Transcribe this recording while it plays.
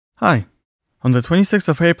Hi. On the 26th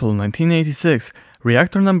of April 1986,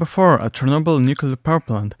 reactor number 4 at Chernobyl nuclear power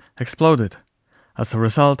plant exploded. As a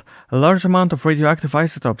result, a large amount of radioactive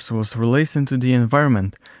isotopes was released into the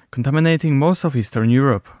environment, contaminating most of Eastern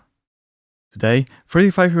Europe. Today,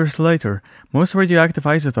 35 years later, most radioactive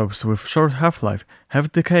isotopes with short half-life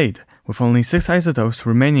have decayed, with only 6 isotopes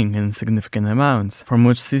remaining in significant amounts, from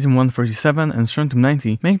which cesium-137 and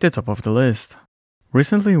strontium-90 make the top of the list.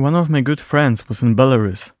 Recently, one of my good friends was in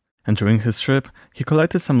Belarus, and during his trip, he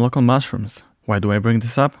collected some local mushrooms. Why do I bring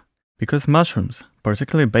this up? Because mushrooms,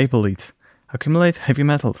 particularly babylids, accumulate heavy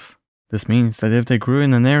metals. This means that if they grew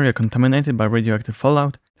in an area contaminated by radioactive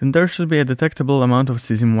fallout, then there should be a detectable amount of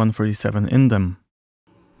cesium-137 in them.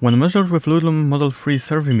 When measured with Ludlum Model 3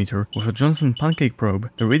 Servimeter with a Johnson pancake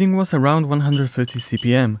probe, the reading was around 150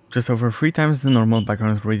 cpm, just over 3 times the normal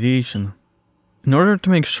background radiation. In order to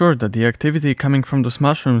make sure that the activity coming from those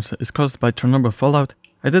mushrooms is caused by Chernobyl fallout,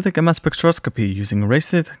 I did a gamma spectroscopy using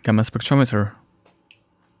RAYSID gamma spectrometer.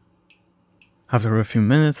 After a few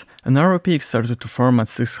minutes, an arrow peak started to form at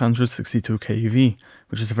 662 keV,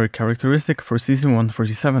 which is very characteristic for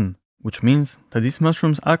cesium-137, which means that these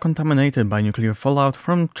mushrooms are contaminated by nuclear fallout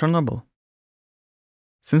from Chernobyl.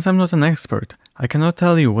 Since I'm not an expert, I cannot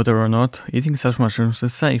tell you whether or not eating such mushrooms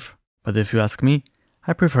is safe, but if you ask me,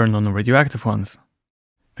 I prefer non-radioactive ones.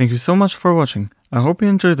 Thank you so much for watching. I hope you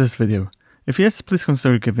enjoyed this video. If yes, please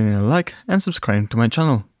consider giving it a like and subscribing to my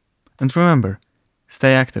channel. And remember,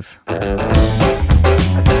 stay active.